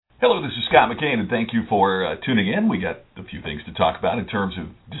Hello, this is Scott McKain, and thank you for tuning in. We got a few things to talk about in terms of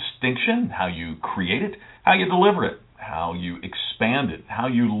distinction, how you create it, how you deliver it, how you expand it, how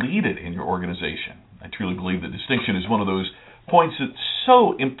you lead it in your organization. I truly believe that distinction is one of those points that's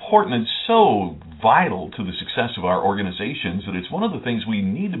so important and so vital to the success of our organizations that it's one of the things we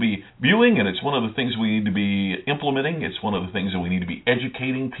need to be viewing, and it's one of the things we need to be implementing. It's one of the things that we need to be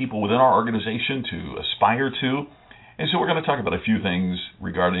educating people within our organization to aspire to. And so we're going to talk about a few things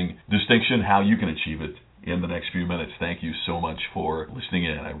regarding distinction, how you can achieve it in the next few minutes. Thank you so much for listening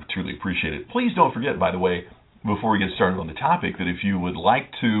in. I truly appreciate it. Please don't forget, by the way, before we get started on the topic, that if you would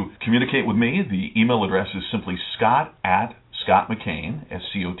like to communicate with me, the email address is simply scott@scottmckain,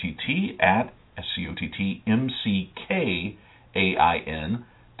 SCOTT at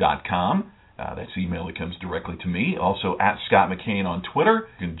SCOTTMCKAIN.com. That's the email that comes directly to me. Also, at Scott McKain on Twitter.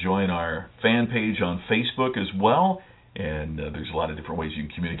 You can join our fan page on Facebook as well. And there's a lot of different ways you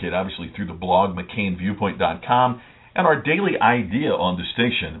can communicate, obviously, through the blog, McKainViewpoint.com, and our daily idea on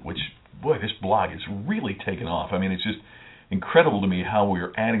distinction, which, boy, this blog has really taken off. I mean, it's just incredible to me how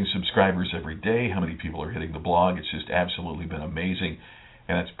we're adding subscribers every day, how many people are hitting the blog. It's just absolutely been amazing.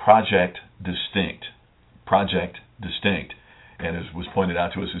 And it's Project Distinct. Project Distinct. And as was pointed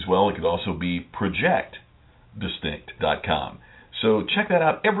out to us as well, it could also be ProjectDistinct.com. So check that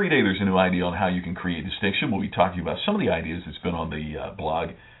out. Every day there's a new idea on how you can create distinction. We'll be talking about some of the ideas that's been on the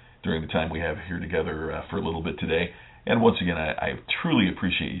blog during the time we have here together for a little bit today. And once again, I truly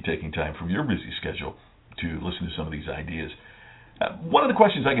appreciate you taking time from your busy schedule to listen to some of these ideas. One of the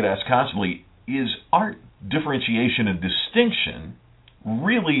questions I get asked constantly is, aren't differentiation and distinction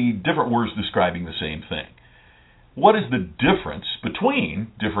really different words describing the same thing? What is the difference between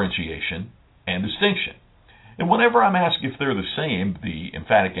differentiation and distinction? And whenever I'm asked if they're the same, the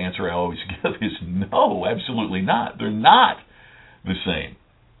emphatic answer I always give is no, absolutely not. They're not the same.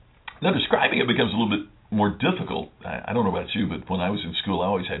 Now, describing it becomes a little bit more difficult. I don't know about you, but when I was in school, I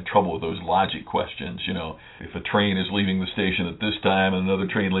always had trouble with those logic questions. You know, if a train is leaving the station at this time and another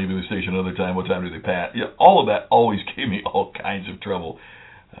train leaving the station another time, what time do they pass? You know, all of that always gave me all kinds of trouble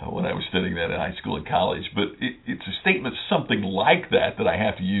when I was studying that in high school and college. But it's a statement something like that I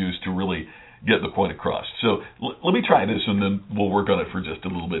have to use to really get the point across. So let me try this, and then we'll work on it for just a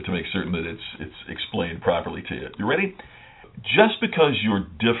little bit to make certain that it's explained properly to you. You ready? Just because you're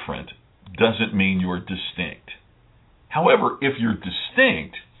different doesn't mean you're distinct. However, if you're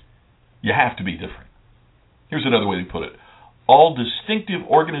distinct, you have to be different. Here's another way to put it. All distinctive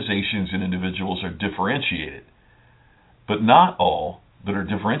organizations and individuals are differentiated, but not all that are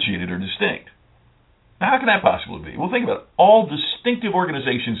differentiated are distinct. Now, how can that possibly be? Well, think about it. All distinctive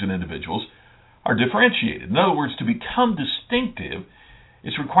organizations and individuals are differentiated. In other words, to become distinctive,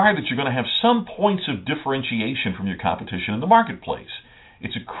 it's required that you're going to have some points of differentiation from your competition in the marketplace.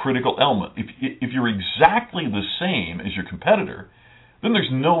 It's a critical element. If you're exactly the same as your competitor, then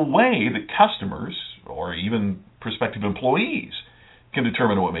there's no way that customers or even prospective employees can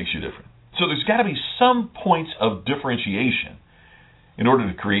determine what makes you different. So there's got to be some points of differentiation in order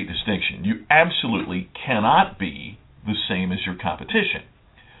to create distinction. You absolutely cannot be the same as your competition.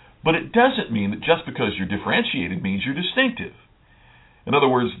 But it doesn't mean that just because you're differentiated means you're distinctive. In other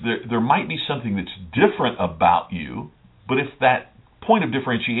words, there might be something that's different about you, but if that point of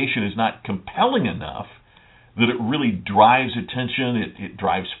differentiation is not compelling enough that it really drives attention, it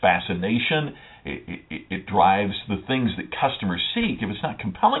drives fascination, it drives the things that customers seek, if it's not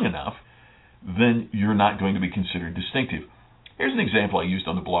compelling enough, then you're not going to be considered distinctive. Here's an example I used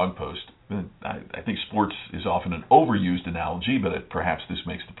on the blog post. I think sports is often an overused analogy, but perhaps this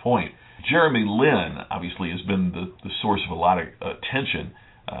makes the point. Jeremy Lin, obviously, has been the source of a lot of attention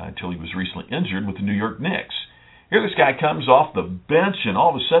until he was recently injured with the New York Knicks. Here this guy comes off the bench, and all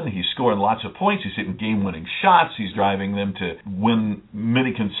of a sudden he's scoring lots of points. He's hitting game-winning shots. He's driving them to win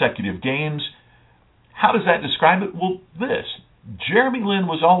many consecutive games. How does that describe it? Well, this. Jeremy Lin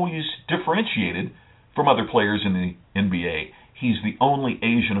was always differentiated from other players in the NBA. He's the only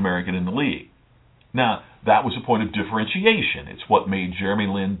Asian American in the league. Now, that was a point of differentiation. It's what made Jeremy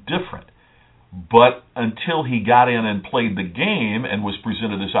Lin different. But until he got in and played the game and was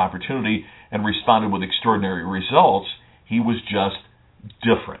presented this opportunity and responded with extraordinary results, he was just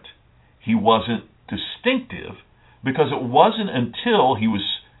different. He wasn't distinctive because it wasn't until he was,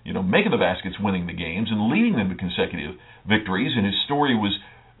 making the baskets, winning the games, and leading them to consecutive victories, and his story was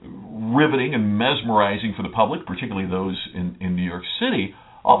riveting and mesmerizing for the public, particularly those in New York City.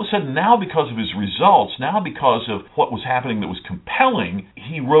 All of a sudden, now because of his results, now because of what was happening that was compelling,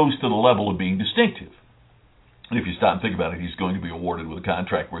 he rose to the level of being distinctive. And if you stop and think about it, he's going to be awarded with a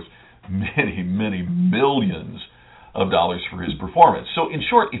contract worth many, many millions of dollars for his performance. So in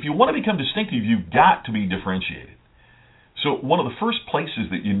short, if you want to become distinctive, you've got to be differentiated. So one of the first places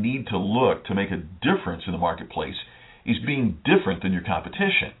that you need to look to make a difference in the marketplace is being different than your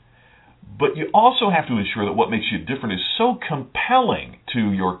competition. But you also have to ensure that what makes you different is so compelling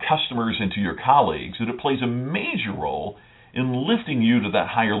to your customers and to your colleagues that it plays a major role in lifting you to that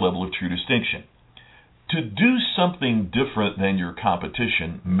higher level of true distinction. To do something different than your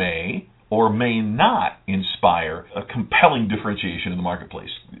competition may or may not inspire a compelling differentiation in the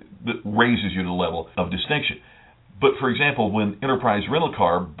marketplace that raises you to the level of distinction. But for example, when Enterprise Rental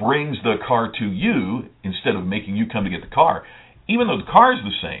Car brings the car to you instead of making you come to get the car, even though the car is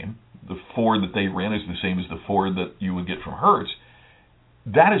the same, the Ford that they rent is the same as the Ford that you would get from Hertz,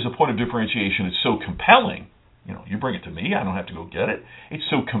 that is a point of differentiation. It's so compelling. You bring it to me, I don't have to go get it. It's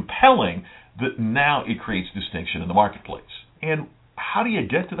so compelling that now it creates distinction in the marketplace. And how do you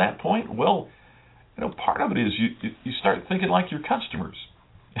get to that point? Well, part of it is you start thinking like your customers.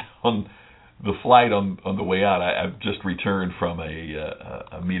 On the flight on the way out, I've just returned from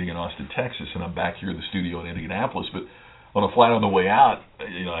a meeting in Austin, Texas, and I'm back here in the studio in Indianapolis. But on a flight on the way out,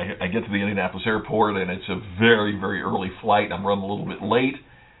 I get to the Indianapolis airport, and it's a very, very early flight. I'm running a little bit late,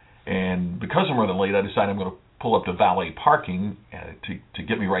 and because I'm running late, I decide I'm going to pull up to valet parking to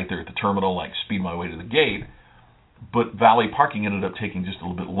get me right there at the terminal, like speed my way to the gate. But valet parking ended up taking just a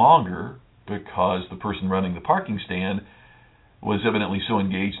little bit longer because the person running the parking stand was evidently so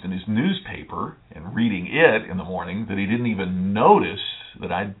engaged in his newspaper and reading it in the morning that he didn't even notice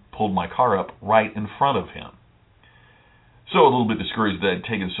that I'd pulled my car up right in front of him. So a little bit discouraged that it had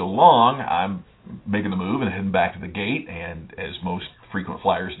taken so long, I'm making the move and heading back to the gate, and as most frequent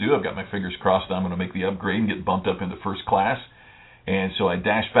flyers do, I've got my fingers crossed I'm going to make the upgrade and get bumped up into first class. And so I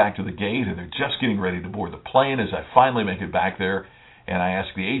dash back to the gate, and they're just getting ready to board the plane as I finally make it back there, and I ask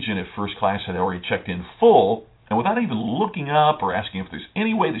the agent if first class had already checked in full, and without even looking up or asking if there's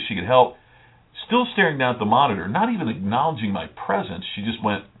any way that she could help, still staring down at the monitor, not even acknowledging my presence, she just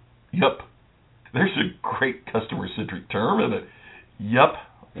went, "Yup." There's a great customer-centric term, isn't it? Yup.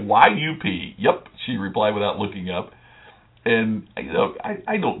 Y-U-P. Yup, she replied without looking up. And,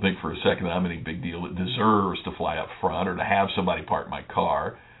 I don't think for a second that I'm any big deal. It deserves to fly up front or to have somebody park my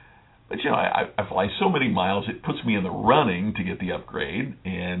car. But, I fly so many miles, it puts me in the running to get the upgrade.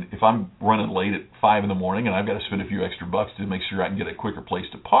 And if I'm running late at 5 in the morning and I've got to spend a few extra bucks to make sure I can get a quicker place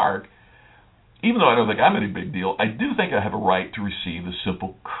to park, even though I don't think I'm any big deal, I do think I have a right to receive the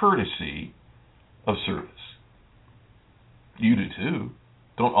simple courtesy of service. You do too.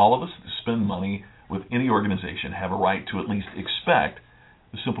 Don't all of us that spend money with any organization have a right to at least expect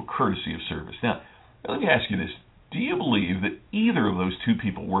the simple courtesy of service? Now, let me ask you this. Do you believe that either of those two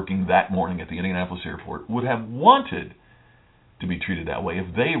people working that morning at the Indianapolis airport would have wanted to be treated that way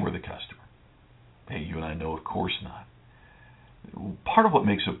if they were the customer? Hey, you and I know, of course not. Part of what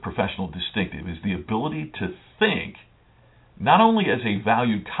makes a professional distinctive is the ability to think not only as a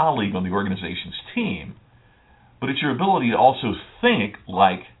valued colleague on the organization's team, but it's your ability to also think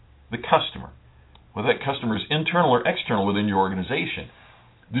like the customer, whether that customer is internal or external within your organization.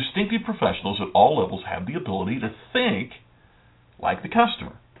 Distinctive professionals at all levels have the ability to think like the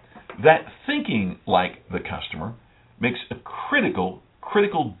customer. That thinking like the customer makes a critical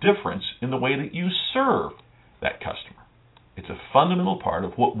difference in the way that you serve that customer. It's a fundamental part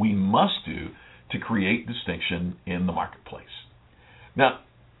of what we must do to create distinction in the marketplace. Now,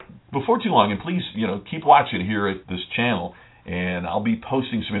 before too long, and please, keep watching here at this channel, and I'll be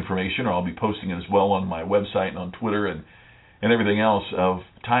posting some information, or I'll be posting it as well on my website and on Twitter and everything else of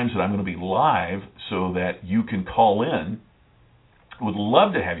times that I'm going to be live so that you can call in. Would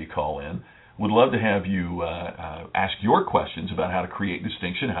love to have you call in. Would love to have you ask your questions about how to create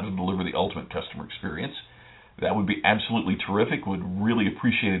distinction, how to deliver the ultimate customer experience. That would be absolutely terrific. Would really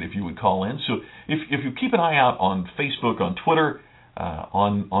appreciate it if you would call in. So if you keep an eye out on Facebook, on Twitter,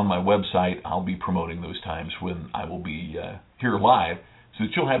 on my website, I'll be promoting those times when I will be here live, so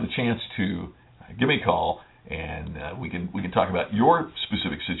that you'll have the chance to give me a call and we can talk about your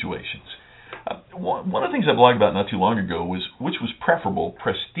specific situations. One of the things I blogged about not too long ago was which was preferable,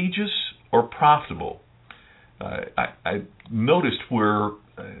 prestigious or profitable. I noticed where,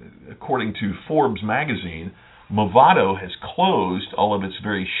 according to Forbes magazine, Movado has closed all of its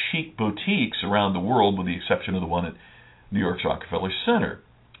very chic boutiques around the world, with the exception of the one at New York's Rockefeller Center.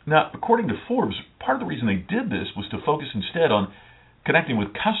 Now, according to Forbes, part of the reason they did this was to focus instead on connecting with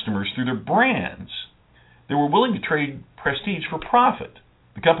customers through their brands. They were willing to trade prestige for profit.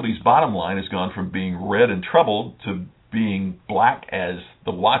 The company's bottom line has gone from being red and troubled to being black as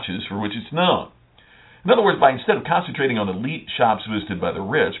the watches for which it's known. In other words, instead of concentrating on elite shops visited by the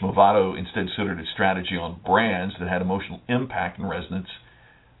rich, Movado instead centered its strategy on brands that had emotional impact and resonance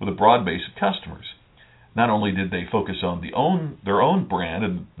with a broad base of customers. Not only did they focus on their own brand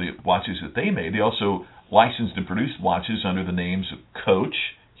and the watches that they made, they also licensed and produced watches under the names of Coach,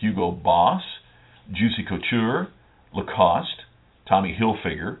 Hugo Boss, Juicy Couture, Lacoste, Tommy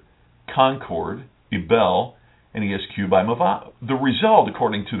Hilfiger, Concord, Ebel, and ESQ by Movado. The result,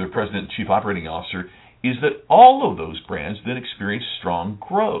 according to their president and chief operating officer, is that all of those brands then experienced strong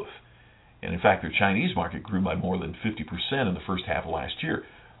growth. And in fact, their Chinese market grew by more than 50% in the first half of last year.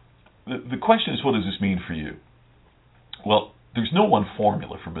 The question is, what does this mean for you? Well, there's no one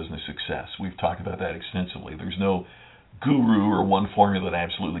formula for business success. We've talked about that extensively. There's no guru or one formula that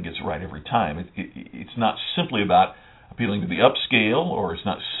absolutely gets it right every time. It's not simply about appealing to the upscale, or it's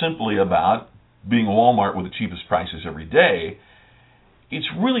not simply about being Walmart with the cheapest prices every day. It's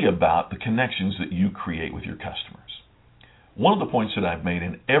really about the connections that you create with your customers. One of the points that I've made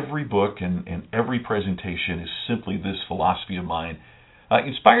in every book and in every presentation is simply this philosophy of mine,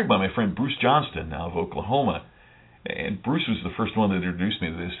 inspired by my friend Bruce Johnston, now of Oklahoma. And Bruce was the first one that introduced me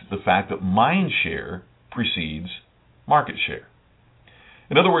to this, the fact that mind share precedes market share.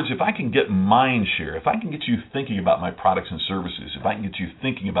 In other words, if I can get mind share, if I can get you thinking about my products and services, if I can get you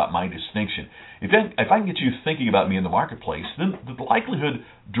thinking about my distinction, if I can get you thinking about me in the marketplace, then the likelihood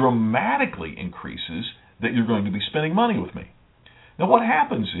dramatically increases that you're going to be spending money with me. Now, what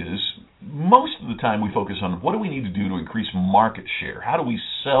happens is, most of the time we focus on what do we need to do to increase market share? How do we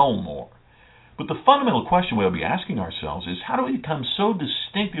sell more? But the fundamental question we'll be asking ourselves is, how do we become so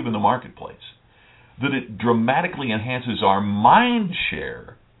distinctive in the marketplace that it dramatically enhances our mind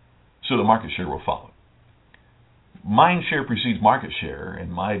share so the market share will follow? Mind share precedes market share,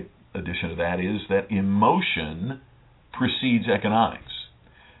 and my addition to that is that emotion precedes economics.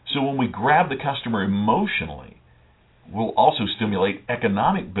 So when we grab the customer emotionally, we'll also stimulate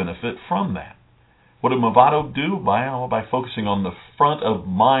economic benefit from that. What did Movado do? By focusing on the front of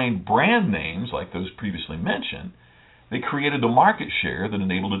mind brand names like those previously mentioned, they created a market share that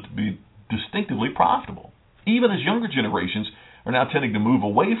enabled it to be distinctively profitable, even as younger generations are now tending to move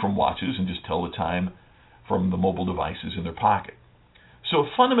away from watches and just tell the time from the mobile devices in their pocket. So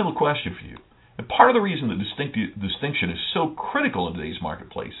a fundamental question for you, and part of the reason that distinction is so critical in today's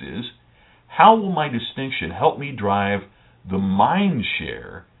marketplace is, how will my distinction help me drive the mind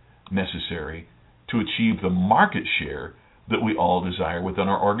share necessary to achieve the market share that we all desire within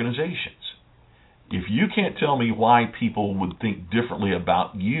our organizations? If you can't tell me why people would think differently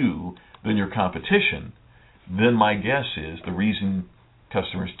about you than your competition, then my guess is the reason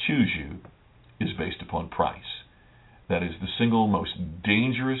customers choose you is based upon price. That is the single most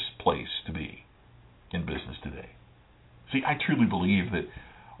dangerous place to be in business today. See, I truly believe that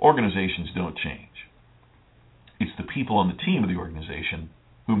organizations don't change. It's the people on the team of the organization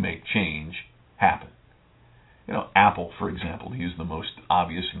who make change happen. Apple, for example, to use the most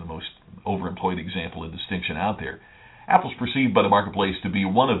obvious and the most overemployed example of distinction out there. Apple's perceived by the marketplace to be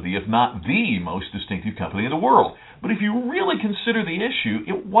one of the, if not the most distinctive company in the world. But if you really consider the issue,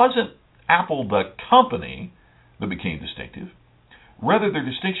 it wasn't Apple the company that became distinctive. Rather, their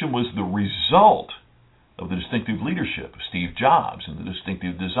distinction was the result of the distinctive leadership of Steve Jobs and the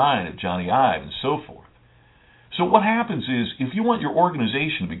distinctive design of Johnny Ive and so forth. So what happens is, if you want your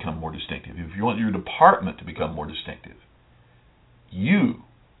organization to become more distinctive, if you want your department to become more distinctive, you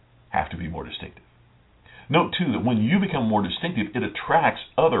have to be more distinctive. Note, too, that when you become more distinctive, it attracts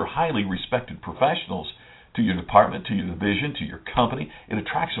other highly respected professionals to your department, to your division, to your company. It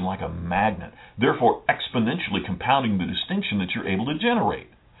attracts them like a magnet, therefore exponentially compounding the distinction that you're able to generate.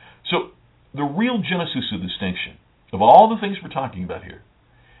 So the real genesis of distinction, of all the things we're talking about here,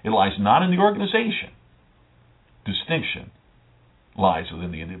 it lies not in the organization. Distinction lies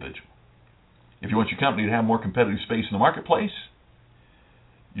within the individual. If you want your company to have more competitive space in the marketplace,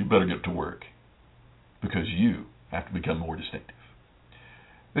 you better get to work, because you have to become more distinctive.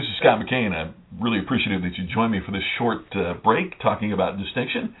 This is Scott McKain. I'm really appreciative that you joined me for this short break talking about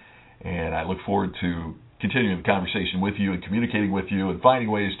distinction, and I look forward to continuing the conversation with you and communicating with you and finding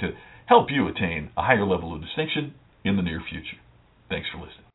ways to help you attain a higher level of distinction in the near future. Thanks for listening.